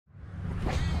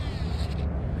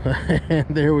And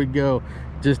there we go,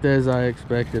 just as I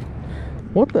expected.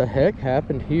 What the heck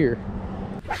happened here?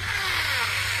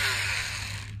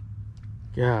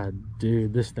 God,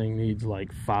 dude, this thing needs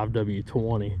like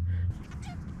 5W20.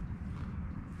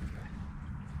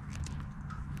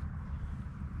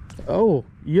 Oh,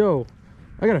 yo,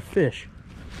 I got a fish.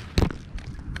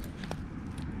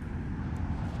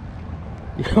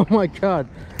 Oh my God,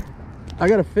 I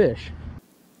got a fish.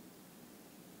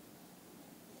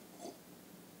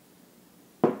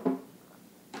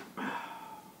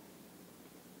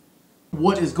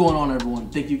 What is going on,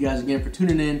 everyone? Thank you guys again for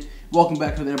tuning in. Welcome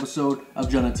back to the episode of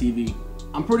JuNa TV.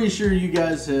 I'm pretty sure you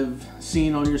guys have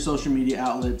seen on your social media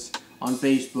outlets, on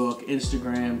Facebook,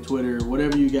 Instagram, Twitter,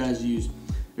 whatever you guys use,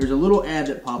 there's a little ad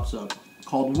that pops up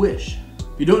called Wish.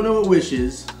 If you don't know what Wish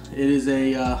is, it is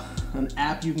an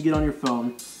app you can get on your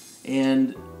phone,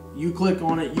 and you click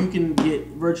on it, you can get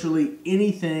virtually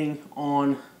anything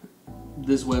on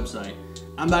this website.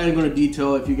 I'm not even going to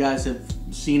detail. If you guys have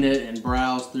seen it and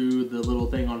browsed through the little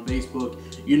thing on Facebook,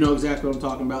 you know exactly what I'm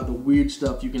talking about, the weird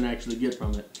stuff you can actually get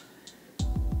from it.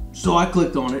 So I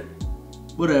clicked on it,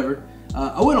 whatever.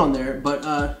 I went on there, but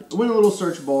I went in a little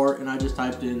search bar and I just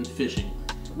typed in fishing.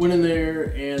 Went in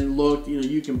there and looked, you know,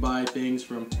 you can buy things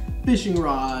from fishing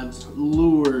rods,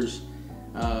 lures,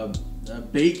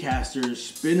 bait casters,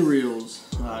 spin reels,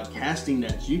 casting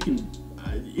nets. You can,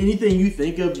 anything you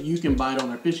think of, you can buy it on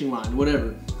their fishing line,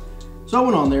 whatever. So I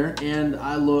went on there and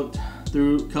I looked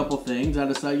through a couple things. I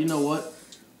decided, you know what,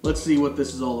 let's see what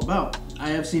this is all about. I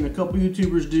have seen a couple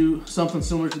YouTubers do something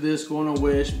similar to this, going on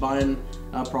Wish, buying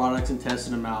products and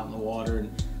testing them out in the water.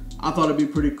 And I thought it'd be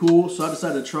pretty cool, so I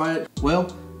decided to try it.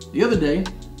 Well, the other day,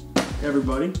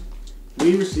 everybody,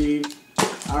 we received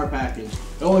our package.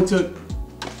 It only took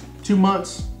 2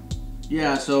 months.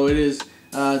 Yeah, so it is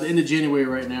the end of January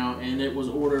right now, and it was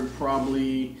ordered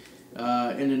probably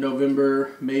end of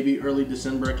November, maybe early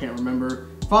December, I can't remember.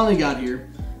 Finally got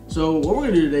here. So what we're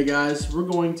gonna do today, guys, we're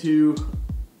going to,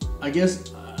 I guess,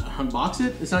 unbox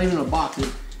it. It's not even a box.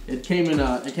 It came in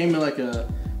like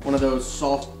one of those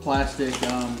soft plastic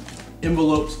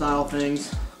envelope style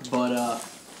things. But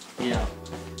yeah.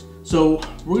 So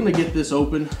we're gonna get this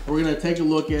open. We're gonna take a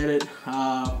look at it.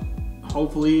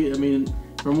 Hopefully, I mean,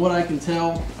 from what I can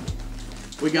tell,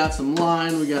 we got some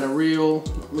line, we got a reel,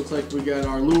 looks like we got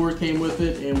our lure came with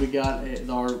it, and we got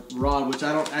our rod, which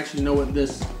I don't actually know what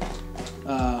this,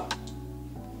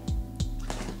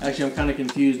 actually I'm kind of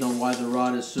confused on why the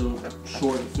rod is so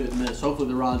short and fit in this. Hopefully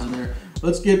the rod's in there.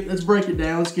 Let's break it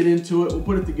down, let's get into it, we'll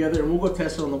put it together, and we'll go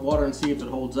test it on the water and see if it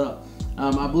holds up.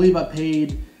 I believe I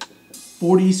paid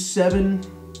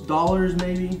 $47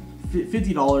 maybe,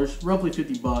 $50, roughly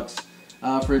 50 bucks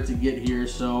for it to get here,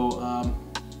 so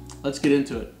let's get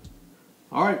into it.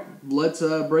 All right, let's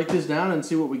break this down and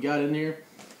see what we got in here.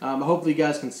 Hopefully you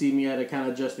guys can see me. I had to kind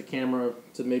of adjust the camera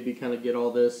to maybe kind of get all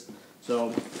this.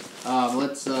 So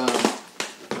let's, oh,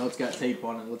 it's got tape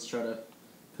on it. Let's try to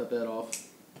cut that off.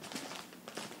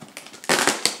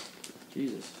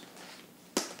 Jesus.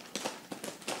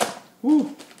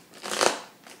 Woo.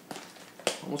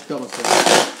 Almost cut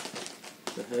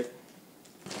myself. What the heck?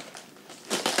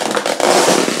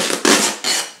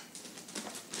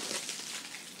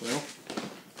 Well,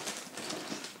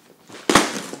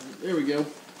 there we go.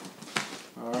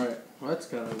 All right, well, that's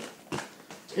kind of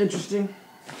interesting.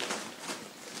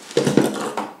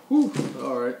 Whew.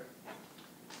 All right.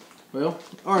 Well,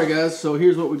 all right, guys. So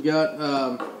here's what we got.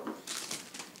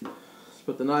 Let's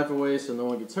put the knife away so no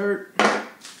one gets hurt.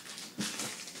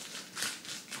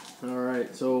 All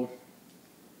right. So,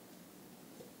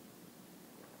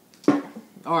 all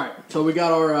right. So we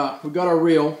got our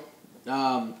reel.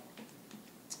 I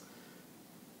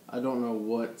don't know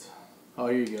what. Oh,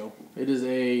 here you go. It is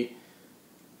a.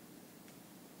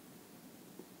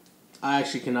 I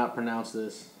actually cannot pronounce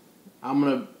this.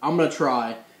 I'm gonna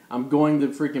try. I'm going to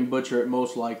freaking butcher it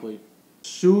most likely.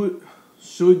 Sugaling.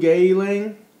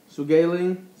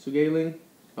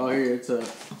 Oh, here it's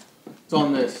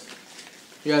on this.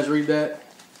 You guys read that?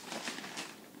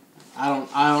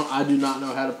 I do not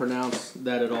know how to pronounce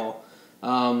that at all.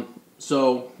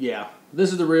 So yeah,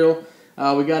 this is the reel.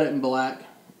 We got it in black.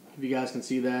 If you guys can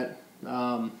see that.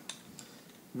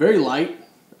 Very light,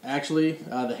 actually.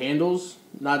 The handles,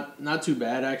 not too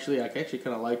bad, actually. I actually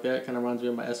kind of like that. Kind of reminds me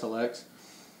of my SLX.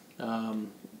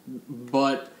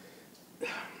 But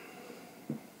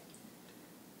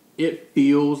it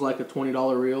feels like a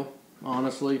 $20 reel,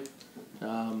 honestly.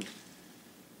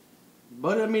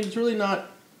 But I mean, it's really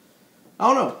not.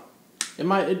 I don't know.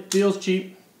 It feels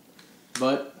cheap,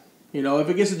 but you know, if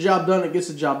it gets the job done, it gets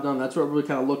the job done. That's what we're really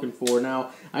kind of looking for.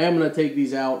 Now, I am going to take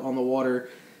these out on the water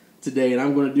today, and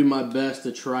I'm going to do my best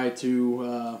to try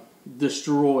to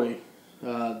destroy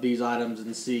these items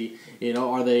and see, you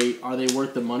know, are they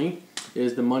worth the money?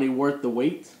 Is the money worth the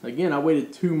wait? Again, I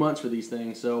waited 2 months for these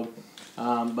things, so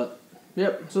but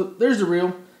yep. So there's the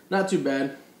reel. Not too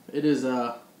bad. It is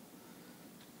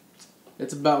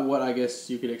it's about what I guess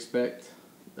you could expect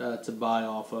to buy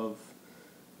off of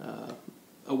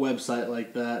a website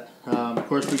like that. Of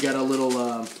course, we got a little.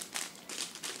 I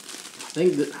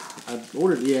think that I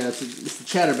ordered. Yeah, it's the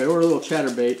chatterbait. I ordered a little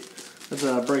chatterbait. Let's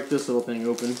break this little thing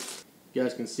open. You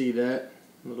guys can see that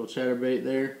little chatterbait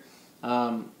there.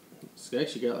 It's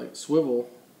actually got like swivel,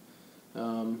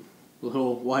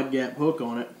 little wide gap hook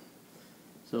on it.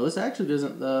 So this actually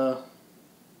doesn't.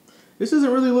 This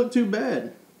doesn't really look too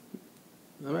bad.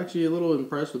 I'm actually a little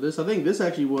impressed with this. I think this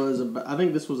actually was. I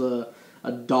think this was a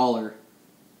 $1.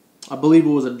 I believe it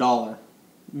was $1.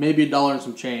 Maybe $1 and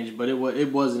some change, but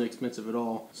it wasn't expensive at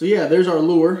all. So yeah, there's our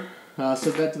lure.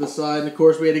 Set that to the side, and of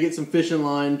course we had to get some fishing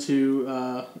line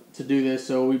to do this.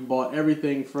 So we bought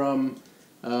everything from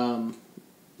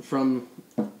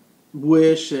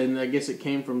Wish, and I guess it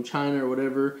came from China or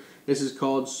whatever. This is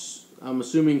called, I'm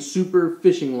assuming, Super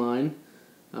Fishing Line.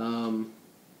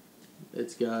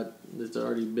 It's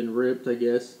already been ripped, I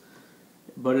guess,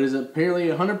 but it is apparently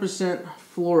 100%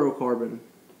 fluorocarbon,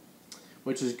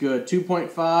 which is good.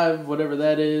 2.5, whatever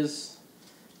that is.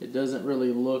 It doesn't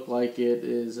really look like it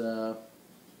is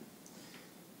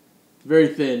very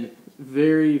thin.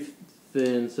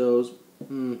 So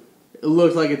it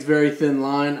looks like it's very thin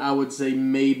line. I would say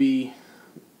maybe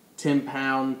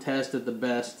 10-pound test at the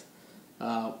best.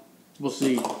 We'll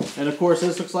see. And of course,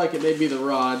 this looks like it may be the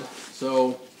rod.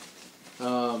 So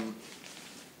I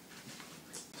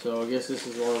guess this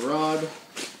is our rod.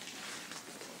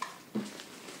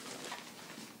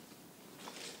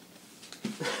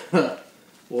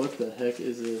 What the heck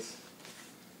is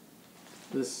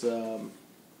this?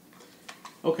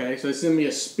 Okay, so they sent me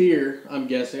a spear, I'm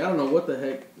guessing. I don't know what the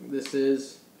heck this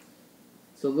is.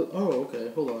 So, oh,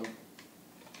 okay, hold on.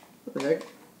 What the heck?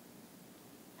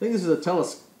 I think this is a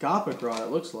telescopic rod,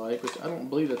 it looks like, which I don't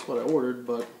believe that's what I ordered,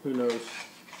 but who knows.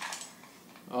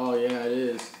 Oh, yeah, it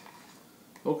is.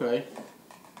 Okay.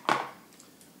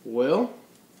 Well,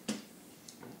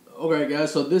 okay,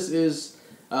 guys, so this is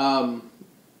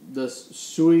the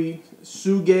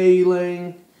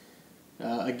Sugaling.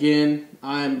 Again,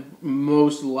 I'm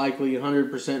most likely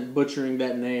 100% butchering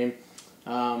that name,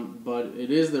 but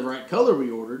it is the right color we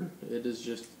ordered. It is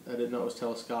just, I didn't know it was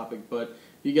telescopic, but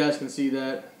you guys can see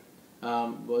that.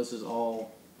 Well, this is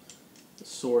all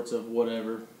sorts of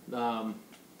whatever.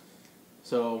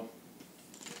 So,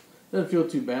 doesn't feel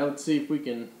too bad. Let's see if we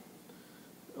can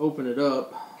open it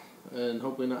up and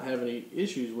hopefully not have any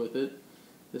issues with it.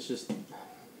 It's just,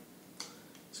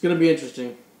 it's going to be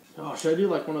interesting. Oh, should I do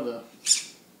like one of the...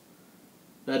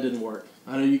 That didn't work.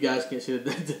 I know you guys can't see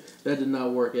that. That did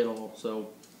not work at all. So,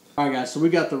 alright guys, so we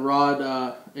got the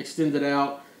rod extended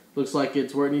out. Looks like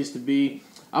it's where it needs to be.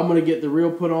 I'm going to get the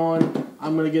reel put on.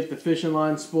 I'm going to get the fishing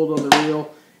line spooled on the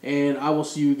reel. And I will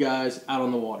see you guys out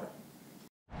on the water.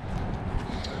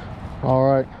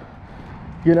 Alright,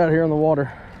 getting out here on the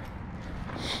water.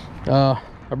 I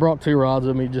brought 2 rods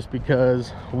with me just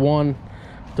because, one,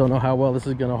 don't know how well this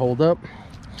is going to hold up,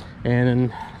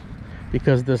 and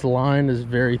because this line is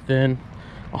very thin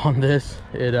on this,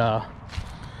 if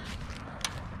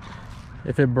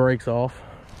it breaks off,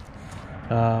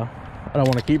 I don't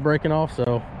want to keep breaking off,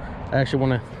 so I actually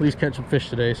want to at least catch some fish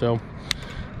today. So,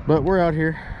 but we're out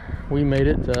here. We made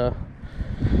it to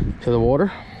the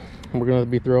water. We're going to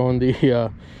be throwing the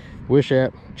Wish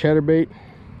app chatterbait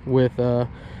with a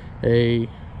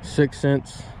 6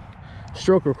 cents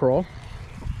stroker crawl.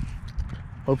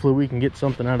 Hopefully we can get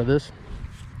something out of this.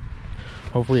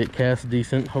 Hopefully it casts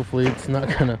decent. Hopefully it's not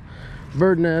gonna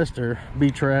bird nest or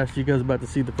be trashed. You guys are about to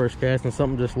see the first cast, and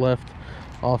something just left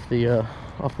off the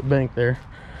bank there.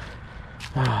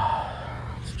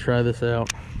 Let's try this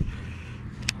out.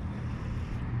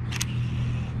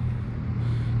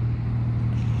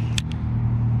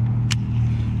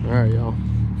 All right, y'all.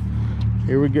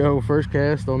 Here we go. First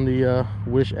cast on the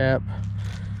Wish app.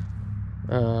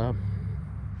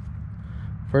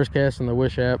 First cast on the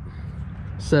Wish app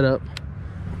setup.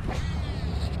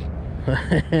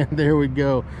 And there we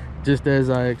go. Just as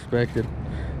I expected.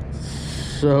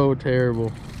 So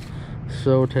terrible.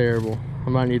 So terrible. I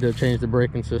might need to change the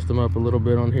braking system up a little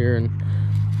bit on here. And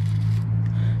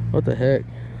what the heck?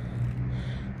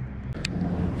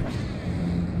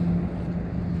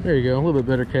 There you go, a little bit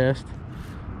better cast.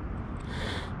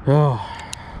 Oh,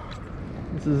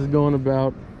 this is going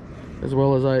about as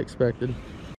well as I expected.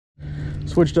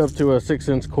 Switched up to a 6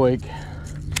 cents Quake.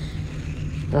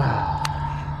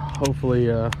 Hopefully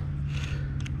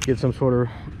get some sort of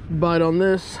bite on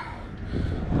this.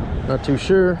 Not too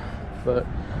sure, but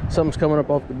something's coming up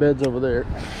off the beds over there.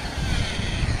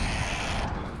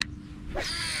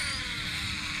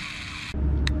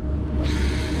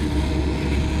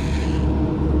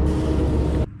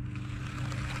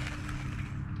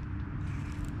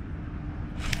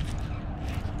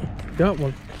 Got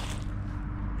one.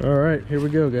 All right, here we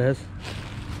go, guys.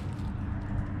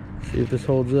 See if this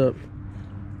holds up.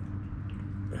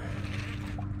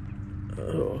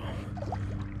 Oh.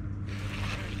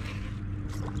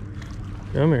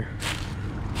 Come here.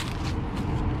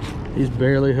 He's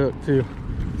barely hooked too.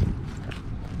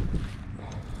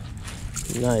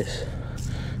 Nice.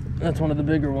 That's one of the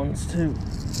bigger ones too.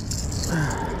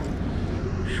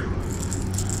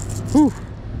 Whew.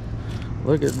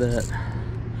 Look at that.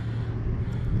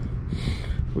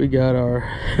 We got our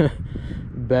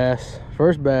bass,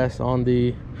 first bass on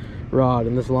the rod,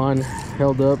 and this line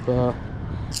held up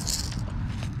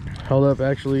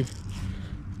actually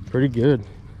pretty good.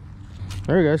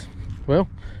 All right, guys, well,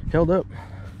 held up.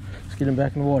 Let's get him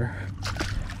back in the water.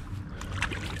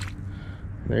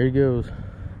 There he goes.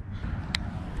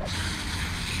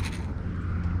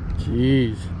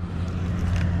 Jeez.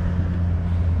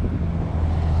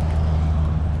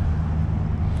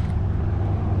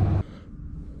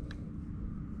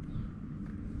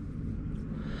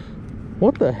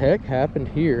 What the heck happened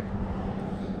here?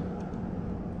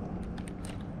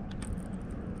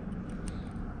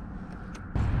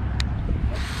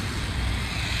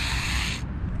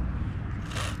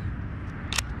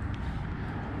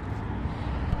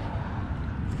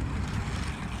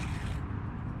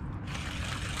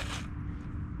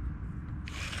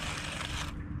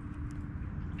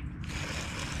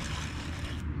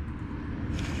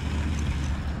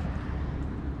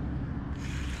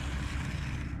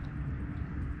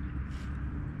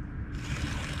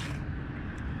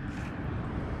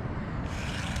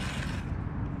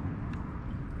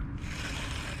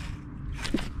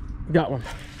 Got one.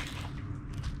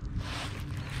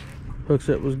 Hook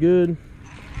set was good.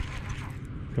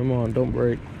 Come on, don't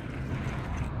break.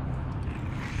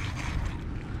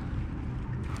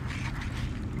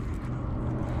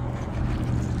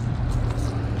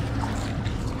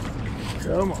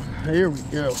 Come on, here we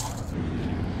go.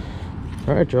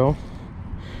 All right, y'all.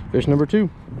 Fish number 2.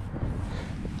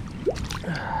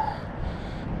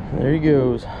 There he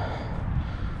goes.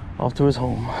 Off to his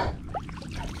home.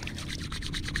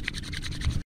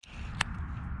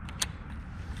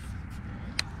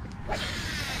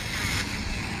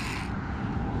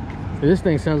 This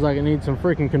thing sounds like it needs some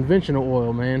freaking conventional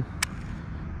oil, man.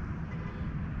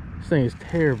 This thing is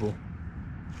terrible.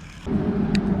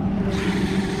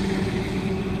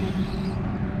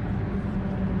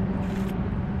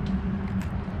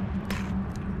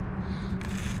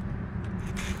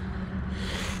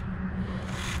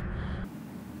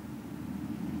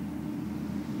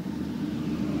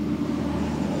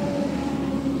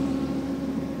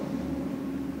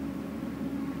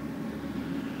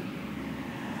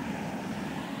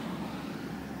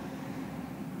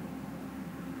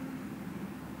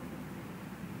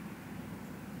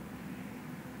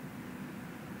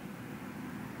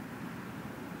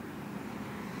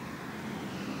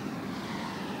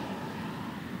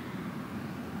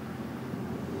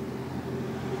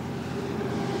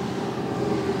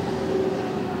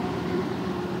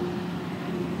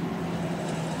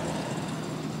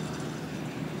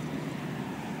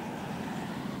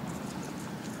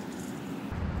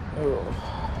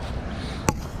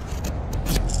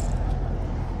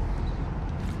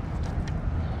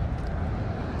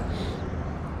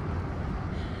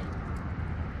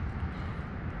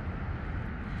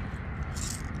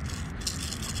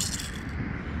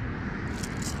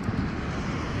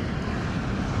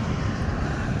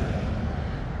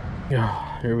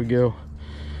 Yeah, here we go.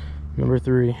 Number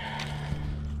 3.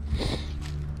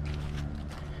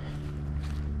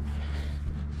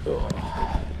 Oh.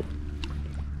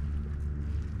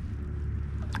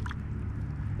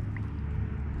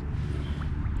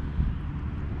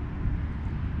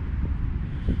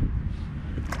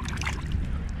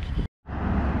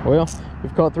 Well,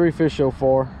 we've caught 3 fish so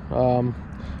far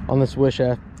on this wish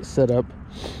setup.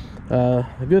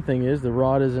 The good thing is the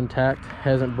rod is intact,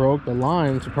 hasn't broke. The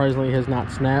line surprisingly has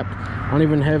not snapped. I don't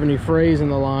even have any frays in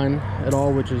the line at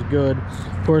all, which is good.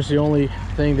 Of course, the only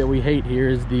thing that we hate here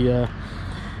is the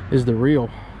reel.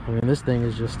 I mean, this thing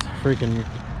is just freaking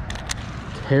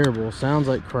terrible. Sounds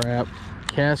like crap.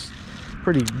 Casts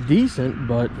pretty decent,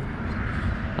 but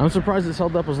I'm surprised it's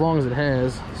held up as long as it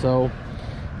has. So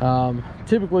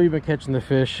typically we've been catching the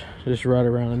fish just right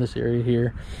around in this area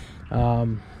here.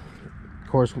 Of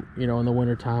course, you know, in the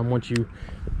winter time, once you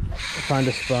find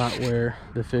a spot where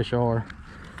the fish are,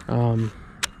 you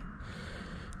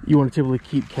want to typically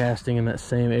keep casting in that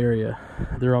same area.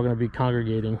 They're all going to be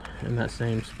congregating in that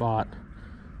same spot.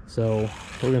 So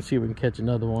we're going to see if we can catch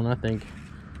another one. I think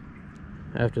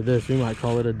after this we might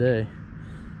call it a day.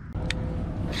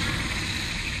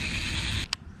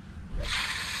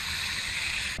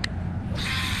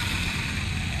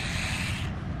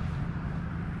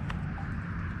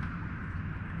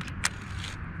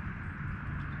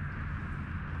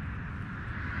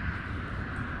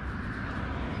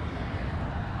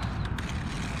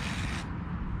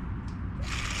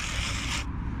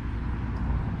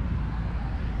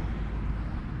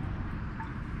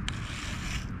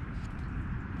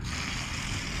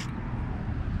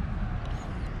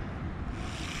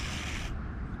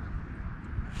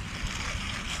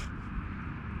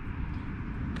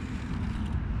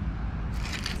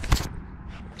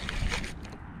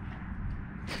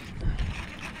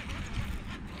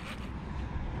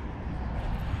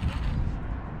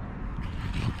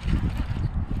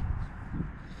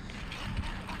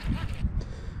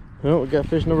 Well, we got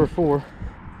fish number 4.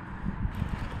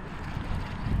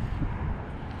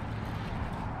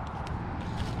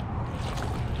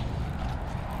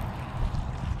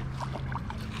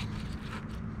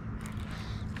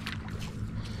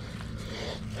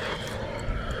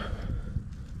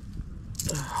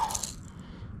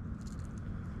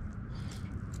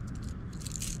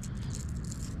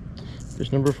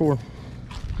 Fish number 4.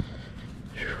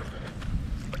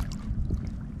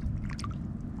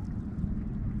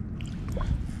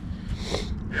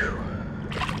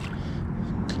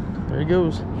 There he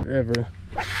goes. Ever.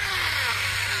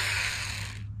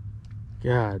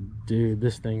 God, dude,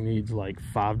 this thing needs like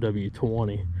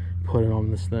 5W20 put it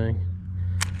on this thing.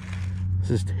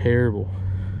 This is terrible.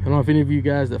 I don't know if any of you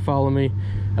guys that follow me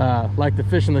like to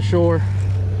fish on the shore,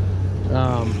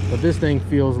 but this thing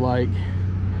feels like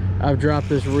I've dropped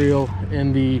this reel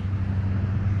in the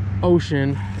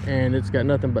ocean and it's got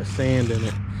nothing but sand in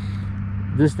it.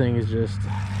 This thing is just,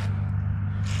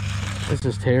 it's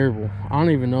just terrible. I don't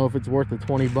even know if it's worth the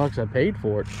 20 bucks I paid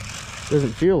for it.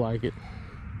 Doesn't feel like it.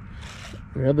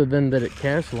 I mean, other than that it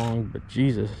casts long, but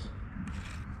Jesus.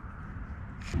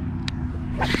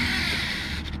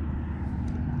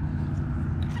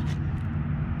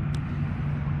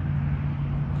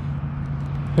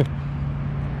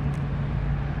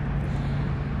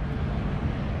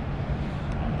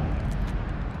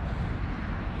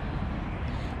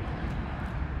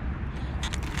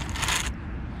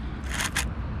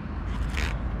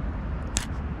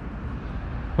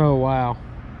 Oh wow,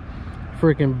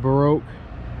 freaking broke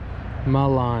my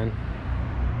line.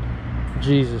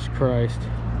 Jesus Christ.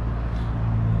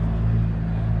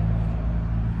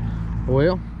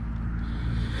 Well,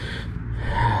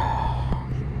 I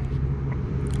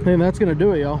think that's gonna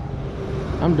do it, y'all.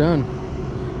 I'm done.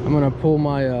 I'm gonna pull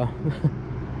my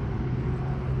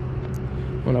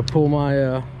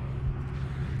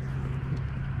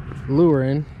lure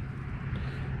in,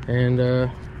 and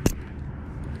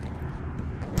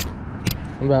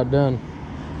I'm about done.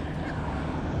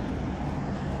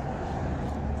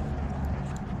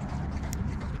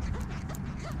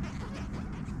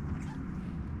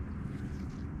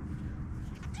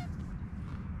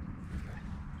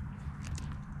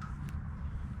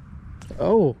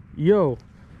 Oh, yo,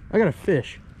 I got a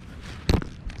fish.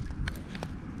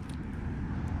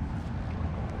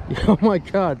 Oh my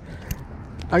God,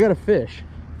 I got a fish.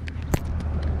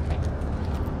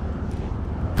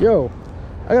 Yo,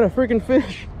 I got a freaking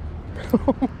fish.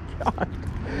 Oh my God.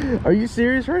 Are you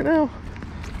serious right now?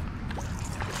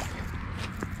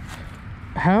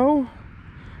 How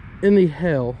in the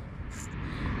hell?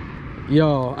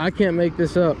 Y'all, I can't make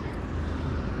this up.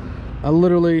 I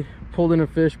literally pulled in a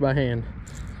fish by hand.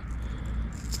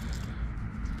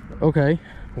 Okay,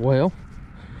 well,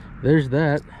 there's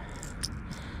that.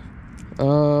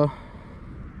 All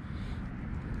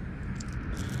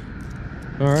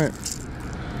right.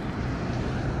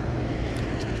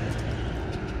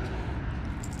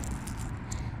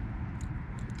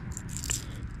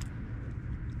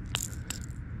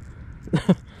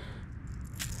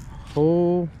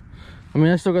 Oh, I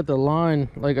mean, I still got the line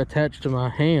like attached to my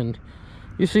hand.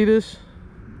 You see this?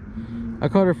 I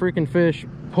caught a freaking fish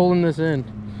pulling this in.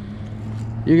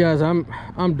 You guys, I'm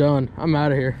done. I'm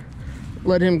out of here.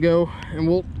 Let him go and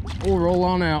we'll roll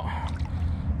on out.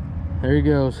 There he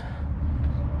goes.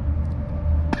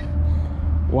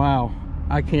 Wow,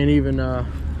 I can't even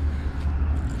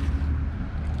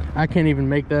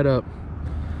make that up.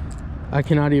 I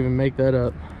cannot even make that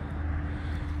up.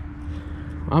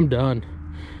 I'm done.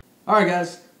 All right,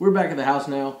 guys, we're back at the house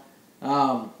now.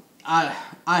 I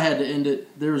had to end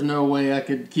it. There was no way I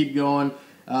could keep going.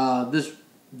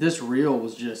 This reel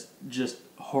was just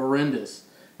horrendous.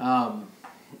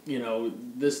 You know,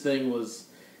 this thing was,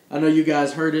 I know you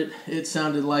guys heard it. It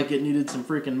sounded like it needed some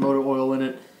freaking motor oil in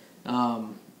it.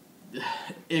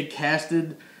 It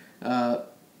casted a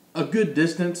good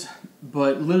distance,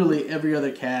 but literally every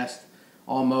other cast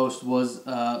almost was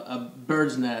a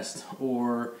bird's nest,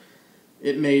 or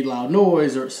it made loud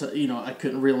noise, or, you know, I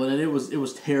couldn't reel it in. It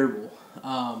was terrible.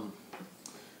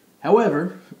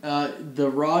 However, the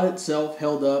rod itself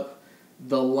held up.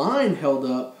 The line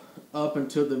held up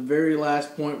until the very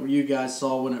last point where you guys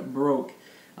saw when it broke.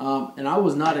 And I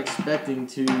was not expecting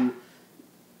to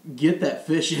get that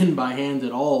fish in by hand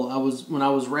at all. When I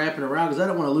was wrapping around, because I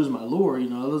didn't want to lose my lure. You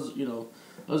know,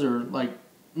 those are like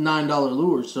 $9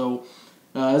 lures. So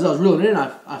as I was reeling in,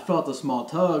 I felt a small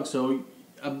tug. So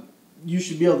you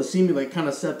should be able to see me like kind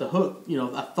of set the hook. You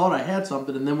know, I thought I had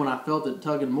something, and then when I felt it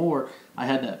tugging more, I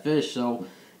had that fish. So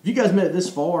if you guys made it this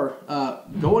far,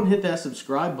 go and hit that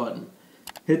subscribe button.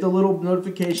 Hit the little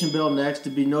notification bell next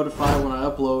to be notified when I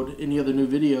upload any other new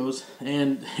videos.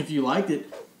 And if you liked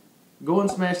it, go and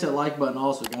smash that like button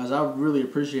also, guys. I would really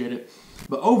appreciate it.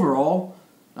 But overall,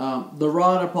 the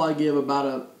rod I probably give about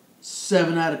a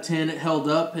 7 out of 10. It held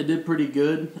up. It did pretty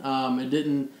good. It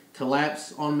didn't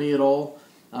collapse on me at all.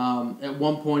 At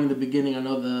one point in the beginning, I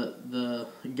know the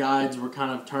guides were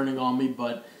kind of turning on me,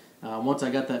 but once I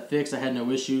got that fixed, I had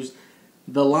no issues.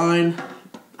 The line,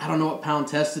 I don't know what pound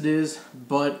test it is,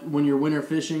 but when you're winter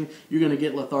fishing, you're going to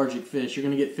get lethargic fish. You're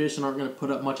going to get fish that aren't going to put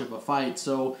up much of a fight.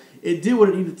 So it did what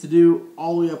it needed to do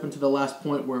all the way up until the last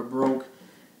point where it broke.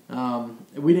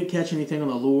 We didn't catch anything on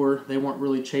the lure. They weren't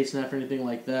really chasing after anything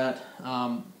like that.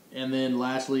 And then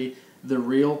lastly, the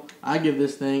reel. I give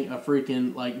this thing a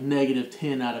freaking like negative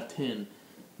 10 out of 10.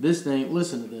 This thing,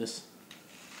 listen to this.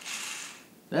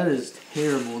 That is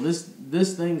terrible.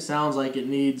 This thing sounds like it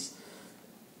needs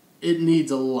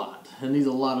a lot. It needs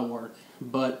a lot of work.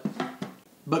 But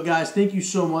guys, thank you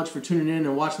so much for tuning in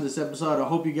and watching this episode. I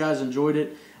hope you guys enjoyed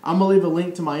it. I'm going to leave a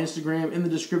link to my Instagram in the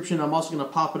description. I'm also going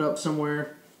to pop it up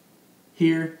somewhere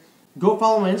here. Go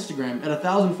follow my Instagram. At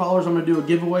 1,000 followers, I'm going to do a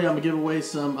giveaway. I'm going to give away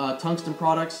some tungsten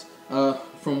products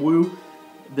from Woo.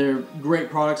 They're great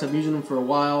products. I've been using them for a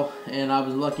while, and I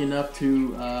was lucky enough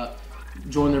to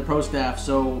join their pro staff.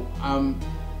 So I'm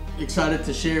excited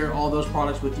to share all those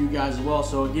products with you guys as well.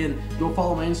 So again, go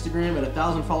follow my Instagram. At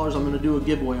 1,000 followers, I'm going to do a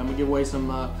giveaway. I'm going to give away some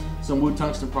Woo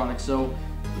tungsten products. So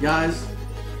guys,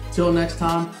 till next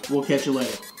time, we'll catch you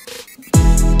later.